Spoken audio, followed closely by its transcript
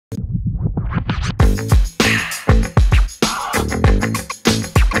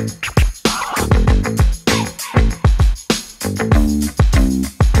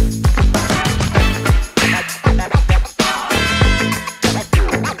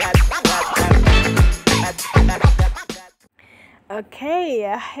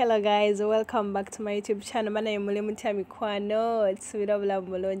Okay, hello guys, welcome back to my YouTube channel. Mana yemule mutya mikwano, tsubira obulamu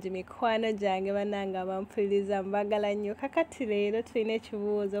bulungi mikwano gyange bananga bampuliriza mbagala nnyo. Kakati leero tulina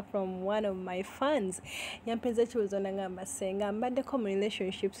ekibuuzo from one of my fans. Yampenza ekibuuzo nangamba Senga, mbaddeko mu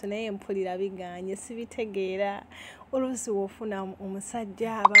relationships naye mpulira biganye sibitegeera. Oluusi wofuna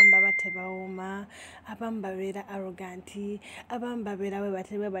omusajja abamu baba tebawooma, abamu babeera arrogant, abamu babeera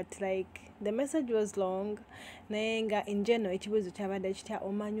bwe bati like the message was long. Naye nga in general ekibuuzo kyabadde kitya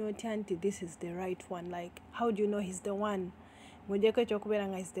omanyi otya nti this is the right one, like how do you know he's the one? Mugyeko ekyokubeera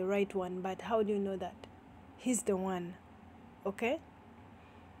nga he's the right one, but how do you know that he's the one? Okay,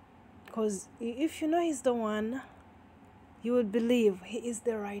 because if you know he's the one, you will believe he is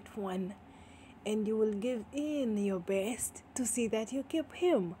the right one, and you will give in your best to see that you keep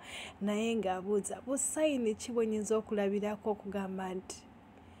him. Naye ng'abuuza busayini ki bw'oyinza okulabirako okugamba nti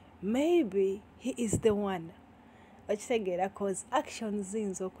maybe he is the one? Okitegeera cause actions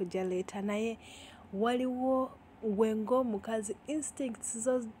ziyinza okujja leeta, naye waliwo wenga omukazi instincts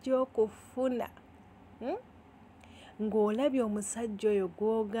zo gy'okufuna ng'olabye omusajja oyo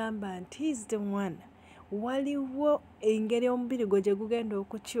gw'ogamba nti he is the one, waliwo engeri omubiri gwe gye gugenda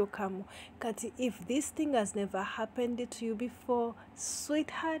okukyukamu. Kati if this thing has never happened to you before,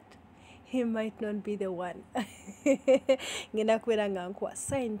 sweetheart, he might not be the one. Ngenda kubeera nga nkuwa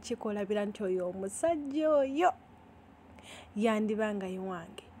sign ki kw'olabira nti oyo omusajja oyo yandibanga ye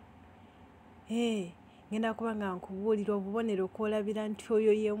wange. Ngenda kuba nga nkubuulira obubonero kw'olabira nti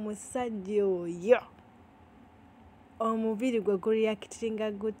oyo ye musajja oyo. Omubiri gwe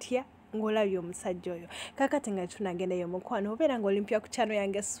gureactinga gutya ng'olabye omusajja oyo. Kakati nga tunagendayo mukwano, obeera ng'olimpya ku channel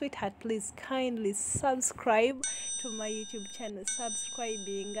yange, sweetheart, please kindly subscribe to my YouTube channel.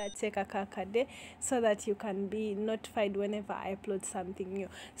 Subscribing teeka kakade so that you can be notified whenever I upload something new.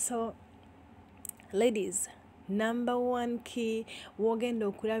 So ladies, number one key wogenda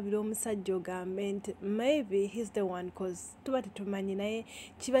okulabira omusajja ogambe nti maybe he's the one, cause tuba tetumanyi, naye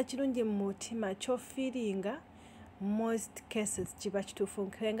kiba kirungi mu mutima ky'ofiiringa. Most cases kiba kituufu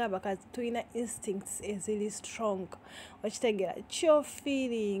nkenga abakazi tulina instincts eziri strong. Okitegeera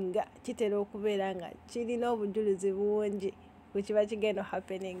ky'ofiiringa kitera okubeera nga kirina obujulizi bungi bwe kiba kigenda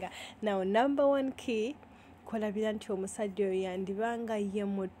happeninga. Now number one key kw'olabira nti omusajja oyo yandibanga ye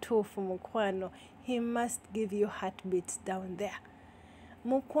mutuufu mukwano, he must give you heartbeats down there.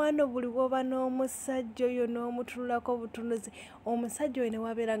 Mukwano buli bw'oba n'omusajja oyo n'omutunulako obutunuzi, omusajja oyo ne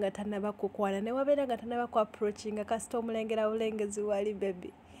wabeera nga tannaba kukwana, ne wabeera nga tannaba ku approachinga kasita omulengera bulengezi wali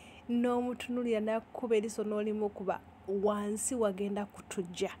baby, n'omutunulira n'akuba eriso n'olimukuba wansi, wagenda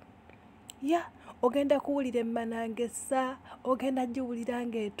kutujja. Ogenda kuwulira emmanangesa, ogenda giwulira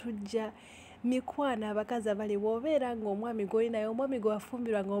ng'etujja. Mikwano abakazi abali bw'obeera ng'omwami gw'olinayo, omwami gwe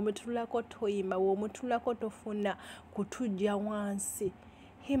wafumbirwa ng'omutunulako toyima, w'omutunulako tofuna kutujja wansi,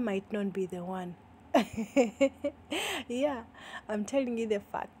 he might not be the one. I'm telling you the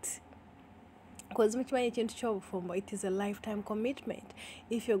fact. Because mukimanyi ekintu ky'obufumbo, it is a lifetime commitment.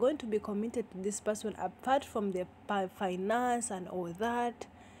 If you're going to be committed to this person, apart from the finance and all that,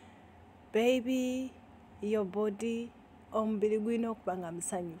 baby, your body, omubiri gulina okuba nga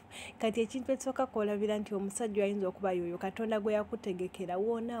musanyufu. Kati ekintu ekisooka kw'olabira nti omusajja ayinza okuba yoyo Katonda gwe yakutegekera,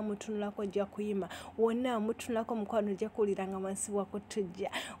 wonna amutunulako ojja kuyima, wonna amutunulako mukwano ojja kuwulira nga wansi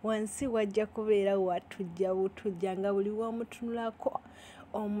wakutujja, wansi wajja kubeera watujja butujja, nga buli w'omutunulako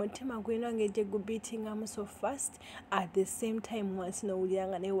omutima gulina ng'ejje gubiitingamu so fast, at the same time wansi n'owulira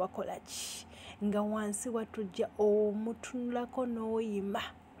nga naye wakola ki, nga wansi watujja, omutunulako n'oyima,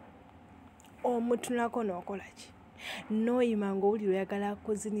 omutunulako n'okola ki, n'oyima ng'owulira oyagala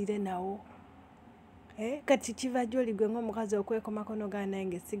kuzinire nawo. Kati kiva gy'oli gwe ng'omukazi okwekomako n'ogamba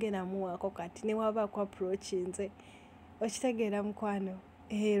nange sigenda muwaako kati ne wabaako approach nze. Okitegeera mukwano?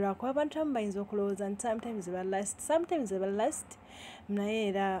 Lwakuba abantu abamu bayinza okulowooza nti sometimes ba last, naye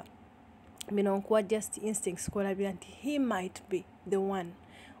era bino nkuwa just instincts kw'olabira nti he might be the one.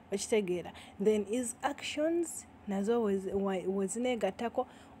 Okitegeera? Then his actions nazo wezineegattako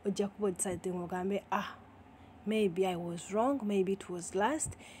ojja kuba odecide ng'ogambe maybe I was wrong, maybe it was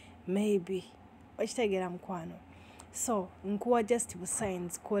last, maybe. Okitegeera mukwano? So nkuwa just bu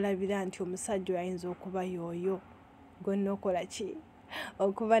signs kw'olabira nti omusajja ayinza okuba yoyo gonna okola ki,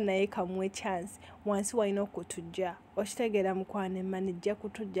 okuba naye kamuwe chance, wansi walina okutujja. Okitegeera mukwano? Emana ejja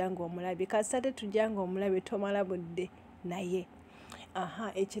kutujja ng'omulabye, kasita tetujja ng'omulabye tomala budde naye.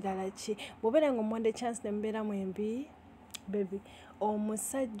 Ekirala ki, bw'obeera ng'omuwadde chance ne mubeera mwembi, baby,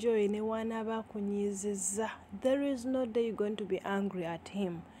 omusajja oyo ne wanaaba akunyiizizza, there is no day you're going to be angry at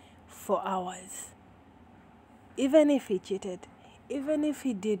him for hours. Even if he cheated, even if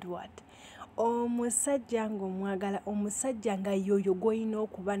he did what, omusajja ng'omwagala omusajja nga yoyo gw'olina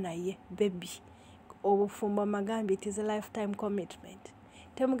okuba naye baby obufumbo amagambye it is a lifetime commitment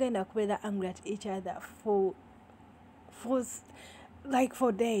temugenda kubeera angry at each other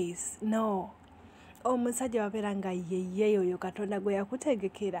for days no omusajja wabeera nga yeye yoyo katonda gwe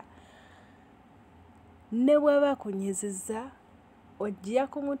yakutegekera ne bw'aba akunyizizza ojja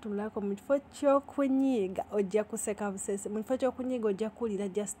kumutulako mu kifo ky'okunyiiga ojja kuseka busese mu kifo ky'okunyiiga ojja kuwulira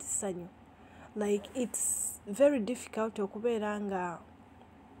just ssanyu like it's very difficult okubeera nga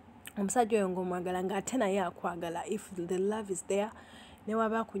omusajja oyo ng'omwagala ng'ate naye akwagala if the love is there ne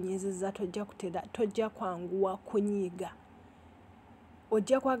waba akunyizizza tojja kwanguwa kunyiiga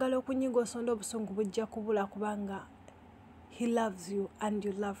ojja kwagala okunyiiga osonda obusungu bujja kubula kubanga he loves you and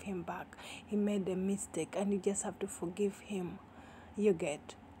you love him back. He made a mistake and you just have to forgive him. You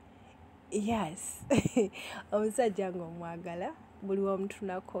get? Yes. Omusajja ng'omwagala buli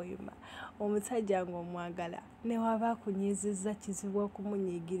wamutunako oyuma omusajja ng'omwagala ne waba akunyizizza kizibu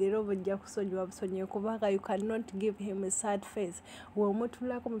okumunyiigira era oba ojja kusonyiwa busonyiwe kubanga you cannot give him a sad face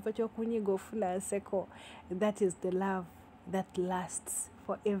w'omutulako mu kifo ky'okunyiiga ofuna nseko. That is the love that lasts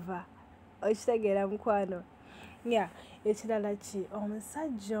forever. Okitegeera mukwano? Yeah, ekirala ki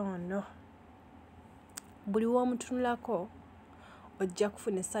omusajja ono buli w'omutunulako ojja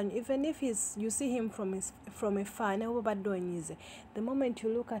kufuna essanyu even if you see him from afar ne obadde onyize the moment you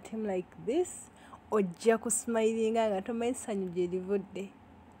look at him like this ojja kusmilinga nga tomanyi essanyu gye livudde.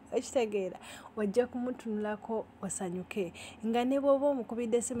 Okitegeera ojja kumutunulako osanyuke nga ne bw'oba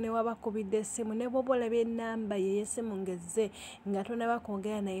omukubidde essimu ne waba akubidde essimu ne bw'oba olabye ennamba ye y'essimu ngezze nga tonaba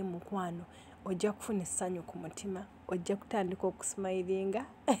kwogera naye mukwano ojja kufuna essanyu ku mutima ojja kutandika okusmilinga.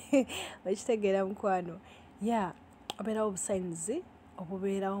 Okitegeera mukwano? Yeah, obeerawo obusainizi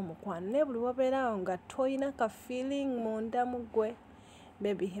obubeerawo mukwano naye buli wabeerawo nga toyina ka feeling munda mu ggwe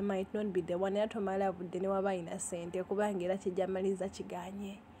baby he might not be the one era tomala budde ne waba ayina ssente kubanga era kijamaliza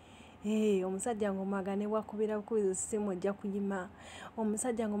kiganye. Omusajja ng'omwagala ne bwakubira bukubiza essimu ojja kuyima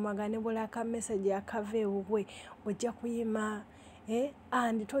omusajja ng'omwagala ne bwolaka message akava ewuwe ojja kuyima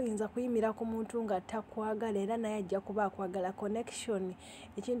and toyinza kuyimira ku muntu nga takwagala era naye ajja kuba akwagala. Connection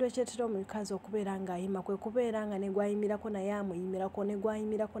ekintu ekyetera omukazi okubeera ng'ayima kwe kubeera nga ne gwayimirako naye amuyimirako ne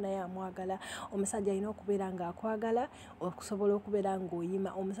gwayimirako naye amwagala. Omusajja alina okubeera ng'akwagala okusobola okubeera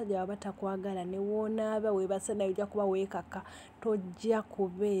ng'oyima. Omusajja waba takwagala ne woonaaba weebase naye ojja kuba weekaka tojja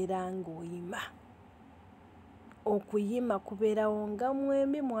kubeera ng'oyima. Okuyima kubeerawo nga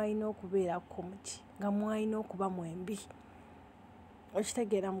mwembi mwalina okubeera ku muti nga mwalina okuba mwembi.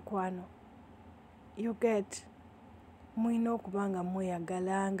 Okitegeera mukwano? You get? Mwina okuba nga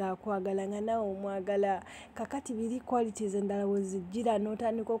mweyagala nga akwagala nga nawe omwagala. Kakati biri qualities endala we zijjira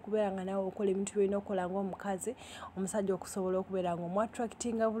n'otandika okubeera nga nawe okola ebintu by'olina okukola ng'omukazi omusajja okusobola okubeera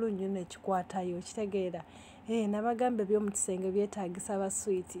ng'omwattractinga bulungi nnyo nekikwatayo. Okitegeera? Nabagamba eby'omu kisenge byetaagisa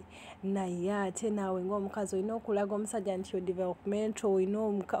baswiti naye ate naawe ng'omukazi olina okulaga omusajja nti yo developmental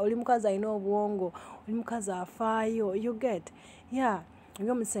oli mukazi alina obwongo oli mukazi afaayo. You get? Yeah,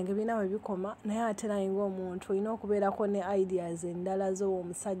 eby'omu kisenge birina we bikoma naye ate naye ng'omuntu olina okubeerako ne ideas endala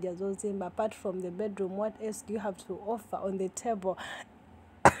z'omusajja z'ozimba apart from the bedroom. What else do you have to offer on the table?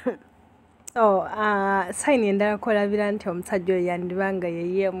 Sign endala kolabira nti omusajja oyo yandibanga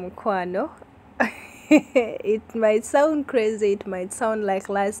yeye mukwano. It might sound crazy, it might sound like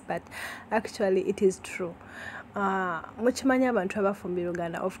lies, but actually it is true. Mukimanyi abantu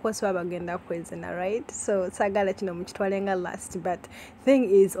abafumbirugana of course babagenda kwezina, right? So sagala kino mukitwale nga last, but thing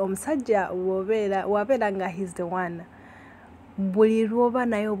is omusajja wabeera nga he's the one buli lwoba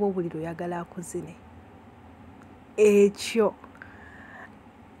naye oba buli lwoyagala akuzine ekyo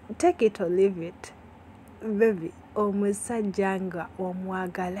take it or leave it baby. Omusajja nga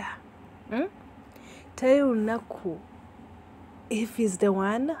omwagala teri lunaku if he's the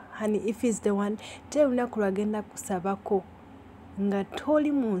one, honey, if he's the one, teri lunaku lwagenda kusabako nga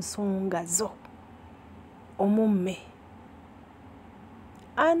toli mu nsonga zo omumme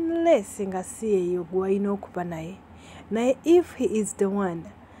unless nga si eyo gwalina okuba naye. Naye if he is the one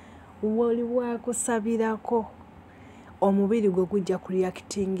wali wakusabirako omubiri gwe gujja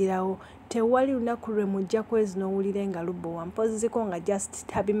kureactingirawo. Tewali lunaku lwe mujja kwezi n'owulire nga lubo wampoziziko nga just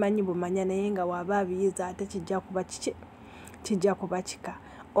tabimanyi bumanya naye nga waba abiyiza ate kijja kuba kiki kijja kuba kika.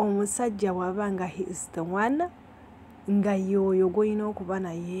 Omusajja waba nga he is the one nga yoyo gwolina okuba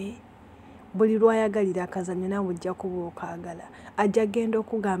naye buli lwayagalira akazanyo nawe ojja kuba okaagala. Ajja genda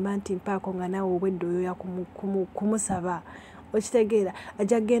okugamba nti mpaako nga nawe obwedde oyoya kumusaba. Okitegeera?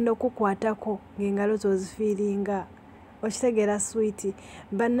 Ajja genda okukwatako ng'engalo zozifiiringa. Okitegeera sweet?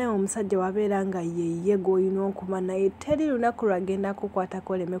 Bannaye omusajja wabeera nga yeye gw'olina okuba naye teri lunaku lwagenda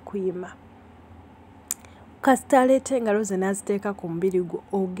kukwatako oleme kuyima. kasita aleeta engalo ze n'aziteeka ku mubiri gwo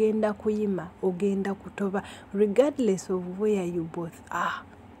ogenda kuyima ogenda kutoba regardless of where you both are.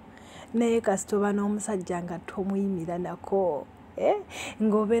 Naye kasita oba n'omusajja nga tomuyimira nako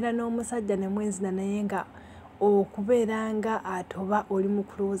ng'obeera n'omusajja ne mwenzina naye nga okubeera nga atoba oli mu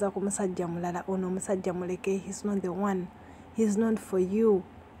kulowooza ku musajja mulala, ono omusajja muleke, he's not the one, he's not for you.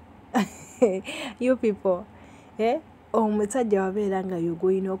 You people, omusajja wabeera nga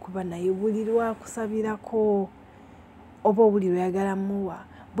y'ogolina okuba naye buli lwakusabirako oba buli lwayagala muwa,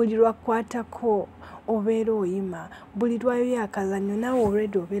 buli lwakwatako obeera oyima, buli lwayoyo akazannyo naawe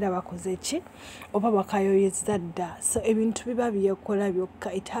already obeera bakoze ki oba bakayoyeza dda. So ebintu biba byekola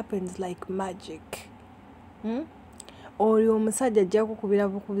byokka, it happens like magic. Oyo omusajja ajja kukubira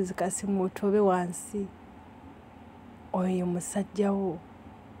bukubizi kasimu otobe wansi, oyo musajja wo.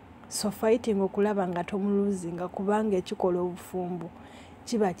 So fighting okulaba nga tomuluzinga kubanga ekikola obufumbo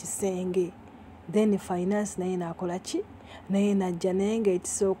kiba kisenge. Then finance naye nakola ki naye najja naye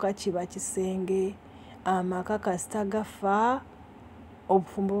ng'ekisooka kiba kisenge. Amaka kasita gafa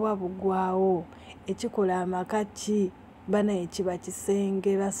obufumbo buba bugwawo, ekikola amaka ki banaye kiba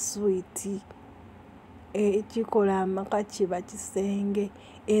kisenge ba sweeti. Ekikola amaka kiba kisenge.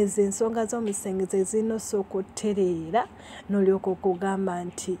 Ezo ensonga z'omusenge ze zirina osooka ottereera n'olyoka okugamba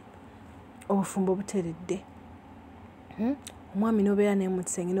nti obufumbo buteredde. Omwami n'obeera naye mu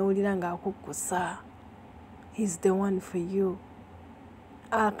kisenge n'owulira ng'akukkusa, he's the one for you.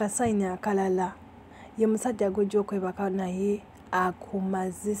 Akasayini akalala ye musajja gw'ojja okwebaka naye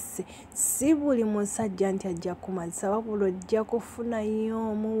akumazise. Si buli musajja nti ajja kumazisa, wabula ojja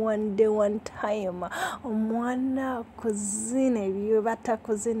kufunayo omu one day one time omwana kuzina ebyo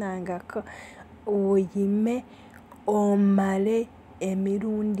batakuzinangako, oyime omale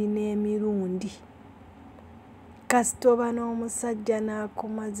emirundi n'emirundi. Kasita oba n'omusajja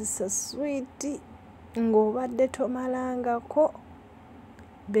n'akumazisa sweeti ng'obadde tomalangako,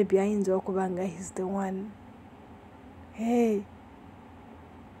 baby ayinza okuba nga he's the one.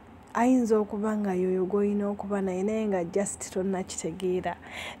 Ayinza okuba nga yoyo gw'olina okuba naye naye nga just tonnakitegeera,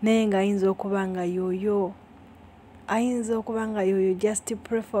 naye nga ayinza okuba nga yoyo, ayinza okuba nga yoyo just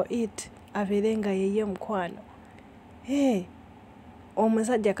pray for it abeere nga yeye mukwano.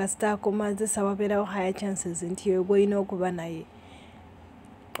 Omusajja kasita akumazisa wabeerawo higher chances nti yoyo gw'olina okuba naye.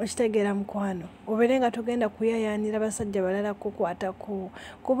 Okitegeera mukwano, obeere nga togenda kuyayaanira basajja balala kukwatako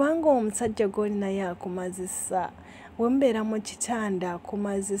kubanga omusajja gw'oli naye akumazisa. Wembeera mu kitanda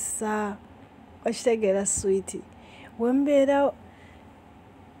akumazisa. Okitegeera sweeti, wembeera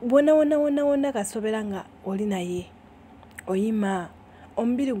wona kasita obeera nga oli naye oyima,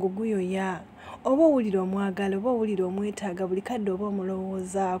 omubiri gwo guyoya, oba owulira omwagala oba owulira omwetaaga buli kadde oba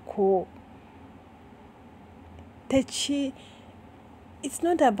omulowoozaako. It's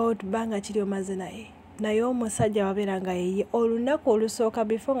not about banga kiri omaze naye omusajja wabeera nga yeye olunaku olusooka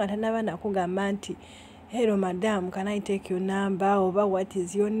before nga tanaba nakugamba nti hello madam, can I take your number, oba what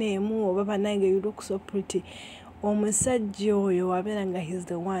is your name, oba banange you look so pretty. Omusajja oyo wabeera nga he's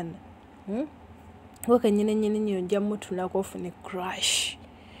the one. Woke nyine ojja mutulako ofune crush,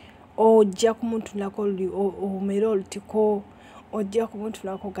 ojja kumutulako omere olutiko, ojja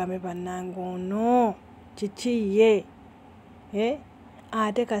kumutulako game bannange ono kikiye.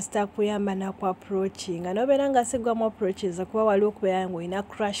 Ate kasita kuyamba naku approaching n'obeera nga sigwamu approaches kuba waliwo okubeera nga olina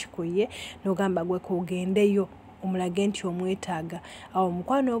crush ku ye n'ogamba gwe kugendeyo omulage nti omwetaaga. Awo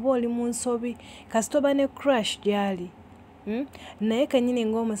mukwano oba oli mu nsobi kasita oba ne crush gy'ali. Naye kennyini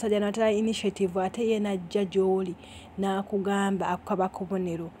ng'omusajja n'atala initiative ate ye n'ajja gy'oli n'akugamba akukaba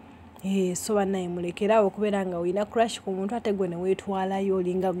kubonero. So banaye mulekerawo okubeera nga olina crush ku muntu ate gwe ne weetwalayo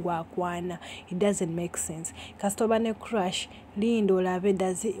olinga gwakwana. It doesn't make sense. Kasita oba ne crush linda olabe,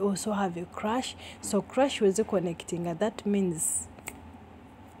 does he also have a crush? So crush wezi connecting, that means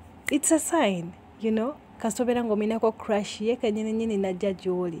it's a sign, you know. Kasita obeera nga ominako crush ye kennyini najja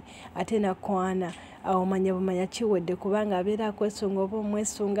gy'oli ate nakwana, awo manya kiwedde kubanga abeera akwesunga oba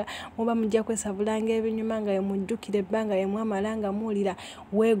omwesunga, muba mujja kwesabulanga ebinyuma nga yemujjukira ebbanga yemwamala nga muwulira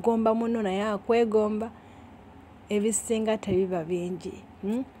weegomba muno naye akwegomba. Ebisinga tebiba bingi.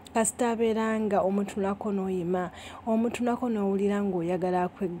 Kasita abeera nga omutulako n'oyima, omutulako n'owulira ng'oyagala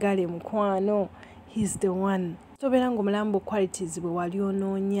akweggale mukwano, he's the one. Tobeera ng'omulambu qualities bwe wali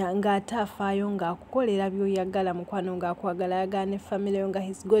onoonya ng'ate afaayo ng'akukolera by'oyagala mukwano, ng'akwagala ayagala ne family yo, nga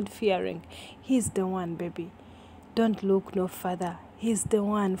he's God fearing. He's the one, baby. Don't look no further. He's the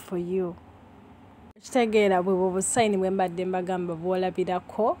one for you. Kitegeera bwe busayini bwe mbadde mbagamba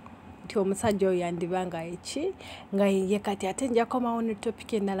bw'olabirako nti omusajja oyo yandibanga eki nga ye kati ate nja komawo ne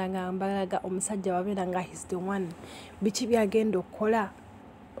topic endala nga mbalaga omusajja wabeera nga he's the one. Biki byagenda okukola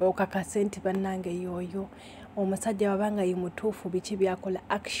okakase nti bannange yoyo omusajja wabanga yimutuufu biki byakola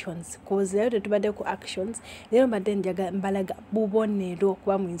actions cause leero tetubadde ku actions leero mbadde njaga mbalaga bubonero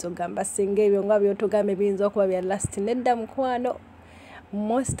kuba muyinza ogamba singa ebyo nga byotugambe biyinza okuba bya last nedda mukwano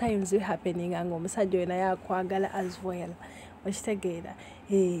most times we happening nga omusajja oyo naye akwagala as well okitegeera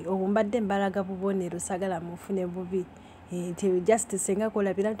obwo mbadde mbalaga bubonero sagala mufune bubi nti just singa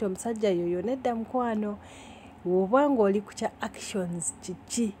kolabira nti omusajja yoyo nedda mukwano obanga oli ku kya actions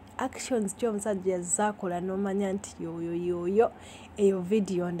kiki actions kyo omusajja yazaakola n'omanya nti yoyo eyo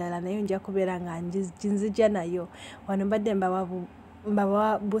video ndala nayo nja kubeera nga nzija nayo wano mbadde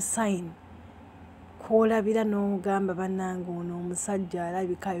mbawa busign kwolabira n'ogamba bannange ono omusajja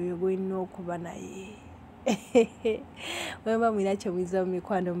alabika yoyo gwolina okuba naye wemba mwina kyo mwiza mu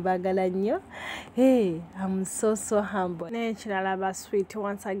mikwano mbagala nnyo I'm so humble n'ekirala ba sweet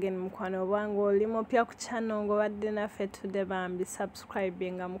once again mukwano obwanga oli mupya ku channel ng'obadde naffe tudde bambi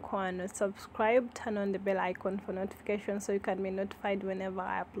subscribinga mukwano subscribe, turn on the bell icon for notifications so you can be notified whenever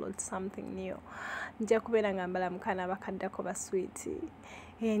I upload something new. Nja kubeera nga mbala mukana bakaddako ba sweet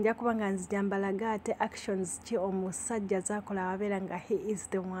nja kuba nga nzija mbalaga ate actions ki omusajja zaakola wabeera nga he is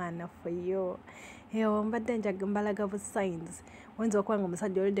the one for you. Mbadde njaga mbalaga bu signs wenza okuba nga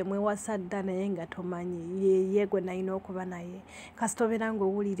omusajja olidde mwewasa dda naye nga tomanyi yeye gwe nalina okuba naye kasita obeera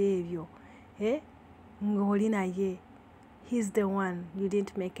ng'owulira ebyo ng'oli naye he's the one, you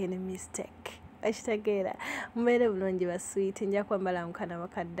didn't make any mistake. Ekitegeera mubeere bulungi ba sweet nja kwambala mukana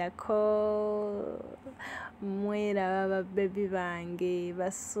bakaddako mweraba babebi bange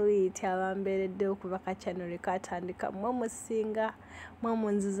ba sweet abambeeredde okuva ka channel katandika mwe musinga mwe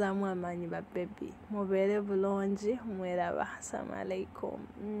munzizaamu amaanyi babebi mubeere bulungi mweraba. Assalamu alaikum.